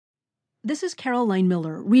This is Caroline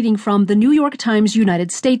Miller reading from the New York Times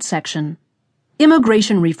United States section.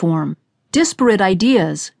 Immigration Reform: Disparate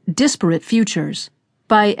Ideas, Disparate Futures,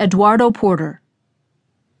 by Eduardo Porter.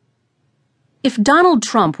 If Donald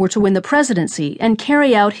Trump were to win the presidency and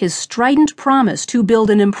carry out his strident promise to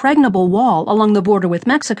build an impregnable wall along the border with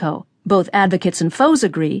Mexico, both advocates and foes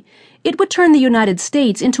agree, it would turn the United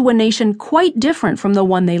States into a nation quite different from the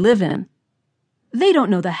one they live in. They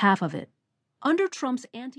don't know the half of it. Under Trump's